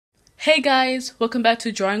Hey guys, welcome back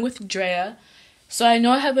to Drawing with Drea. So I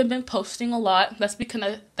know I haven't been posting a lot. That's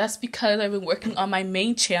because I've been working on my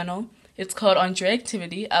main channel. It's called Andrea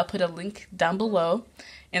Activity. I'll put a link down below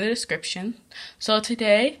in the description. So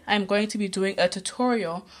today I'm going to be doing a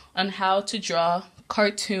tutorial on how to draw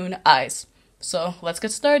cartoon eyes. So let's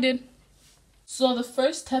get started. So the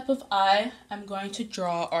first type of eye I'm going to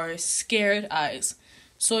draw are scared eyes.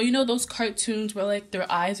 So you know those cartoons where like their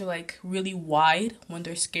eyes are like really wide when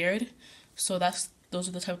they're scared? So those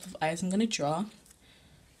are the type of eyes I'm going to draw.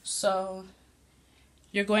 So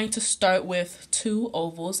you're going to start with two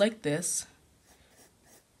ovals like this.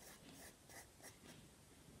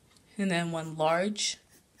 And then one large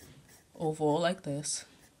oval like this.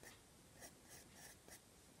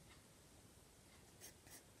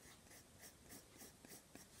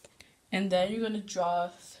 And then you're going to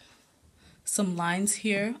draw some lines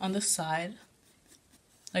here on the side,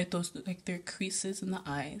 like they're creases in the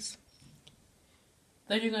eyes.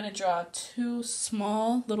 Then you're going to draw two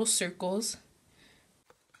small little circles.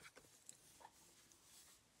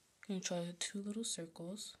 You're going to draw two little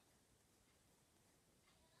circles.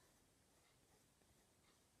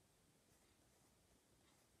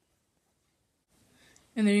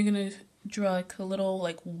 And then you're going to draw like a little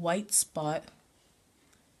like white spot.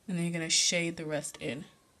 And then you're going to shade the rest in.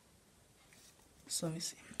 So let me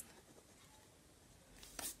see.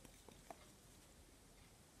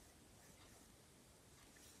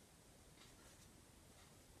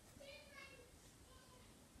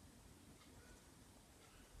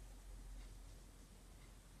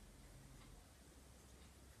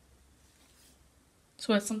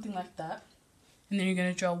 So it's something like that. And then you're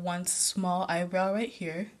going to draw one small eyebrow right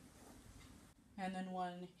here. And then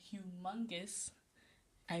one humongous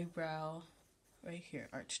eyebrow right here,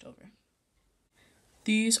 arched over.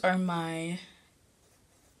 These are my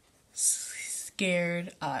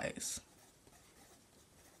scared eyes.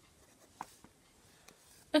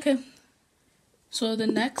 Okay. So the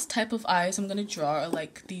next type of eyes I'm going to draw are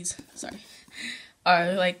like these,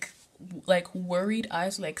 are like worried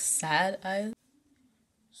eyes, like sad eyes.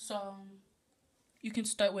 So you can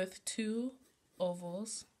start with two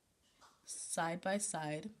ovals side by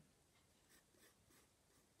side.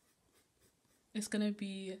 It's gonna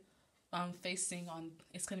be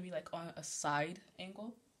it's gonna be like on a side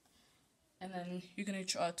angle. And then you're gonna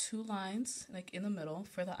draw two lines like in the middle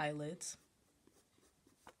for the eyelids.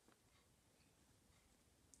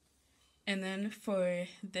 And then for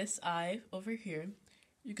this eye over here,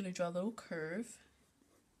 you're gonna draw a little curve.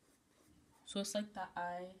 So it's like that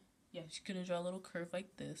eye. Yeah, you're gonna draw a little curve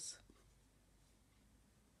like this.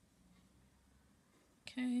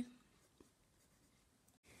 Okay.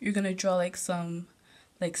 You're gonna draw like some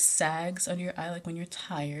like sags under your eye, like when you're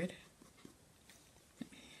tired.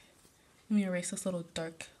 Let me erase this little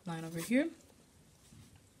dark line over here.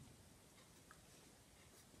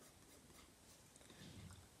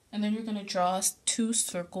 And then you're gonna draw two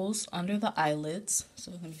circles under the eyelids.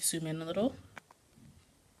 So let me zoom in a little.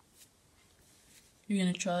 You're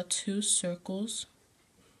gonna draw two circles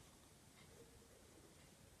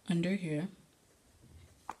under here.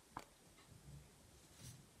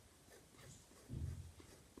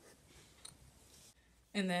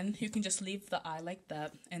 And then you can just leave the eye like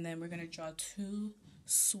that. And then we're going to draw two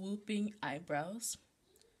swooping eyebrows.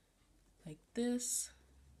 Like this.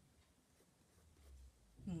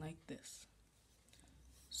 And like this.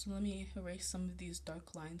 So let me erase some of these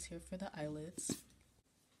dark lines here for the eyelids.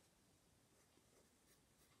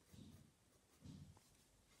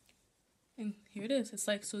 And here it is. It's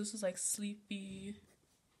like, so this is like sleepy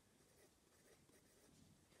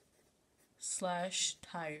 /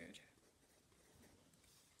 tired.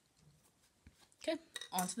 Okay,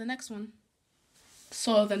 on to the next one.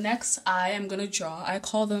 So the next eye I'm gonna draw, I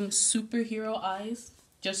call them superhero eyes,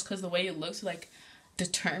 just because the way it looks like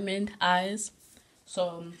determined eyes.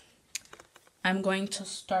 So I'm going to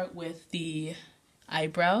start with the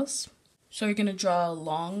eyebrows. So you're gonna draw a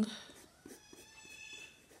long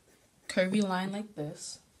curvy line like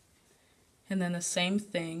this, and then the same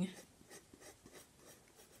thing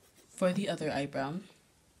for the other eyebrow.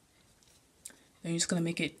 Then you're just gonna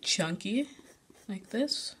make it chunky like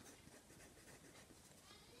this.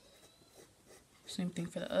 Same thing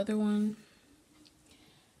for the other one.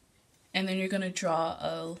 And then you're gonna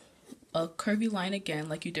draw a curvy line again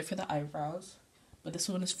like you did for the eyebrows, but this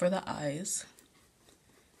one is for the eyes.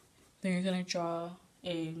 Then you're gonna draw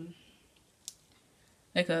a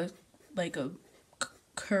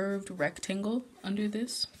curved rectangle under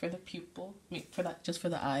this for the pupil, just for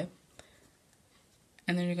the eye.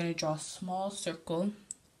 And then you're gonna draw a small circle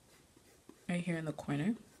right here in the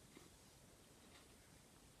corner.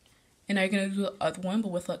 And now you're going to do the other one,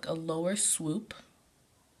 but with like a lower swoop.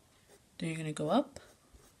 Then you're going to go up.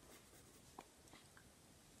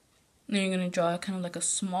 Then you're going to draw kind of like a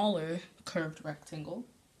smaller curved rectangle.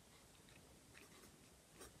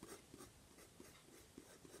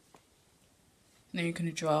 And then you're going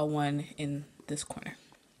to draw one in this corner.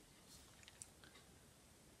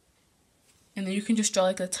 And then you can just draw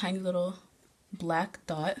like a tiny little black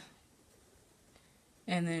dot.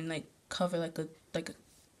 And then like cover like a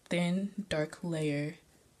thin dark layer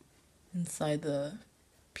inside the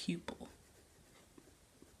pupil.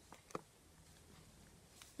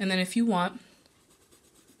 And then if you want,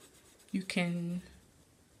 you can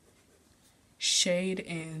shade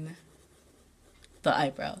in the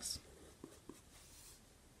eyebrows.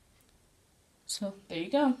 So there you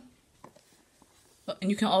go. Oh,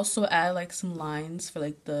 and you can also add like some lines for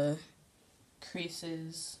like the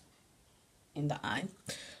creases in the eye.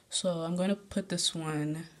 So I'm going to put this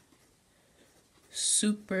one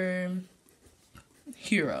Super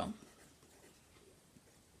Hero.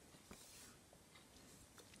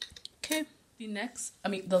 Okay,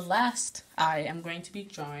 the last eye I'm going to be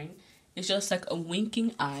drawing is just like a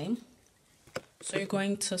winking eye. So you're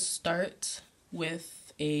going to start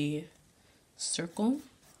with a circle,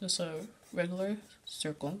 just a regular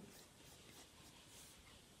circle.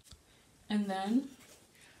 And then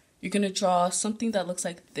you're going to draw something that looks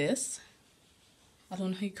like this. I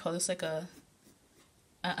don't know how you call this, like a,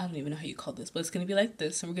 I don't even know how you call this, but it's going to be like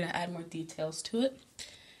this, and we're going to add more details to it.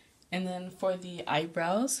 And then for the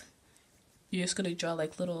eyebrows, you're just going to draw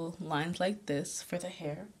like little lines like this for the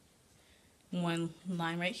hair. One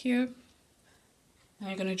line right here. And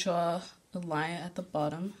you're going to draw a line at the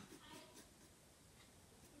bottom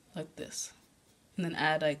like this. And then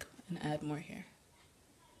add more here.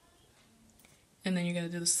 And then you're going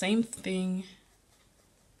to do the same thing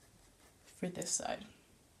for this side.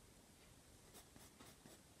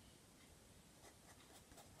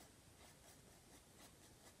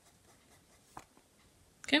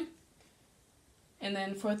 Okay. And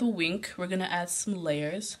then for the wink, we're going to add some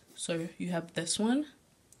layers. So you have this one.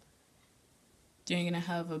 Then you're going to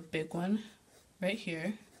have a big one right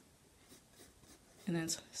here. And then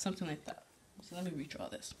something like that. So let me redraw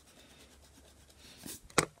this.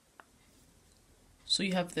 So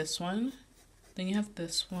you have this one, then you have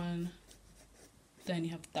this one, then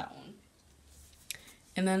you have that one.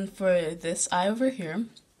 And then for this eye over here,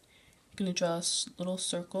 you're going to draw a little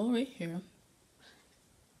circle right here.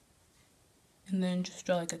 And then just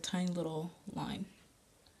draw like a tiny little line.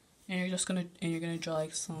 And you're gonna draw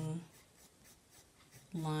like some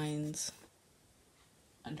lines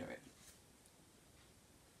under it.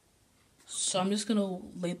 So I'm just gonna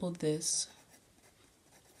label this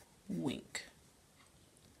wink.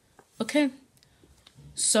 Okay,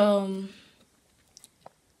 so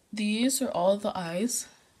these are all the eyes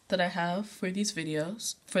that I have for this video.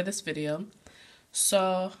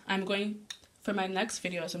 So for my next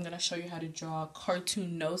videos, I'm going to show you how to draw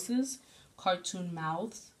cartoon noses, cartoon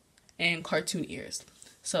mouths, and cartoon ears.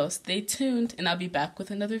 So stay tuned, and I'll be back with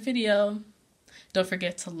another video. Don't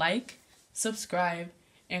forget to like, subscribe,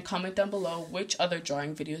 and comment down below which other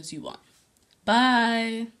drawing videos you want.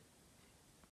 Bye!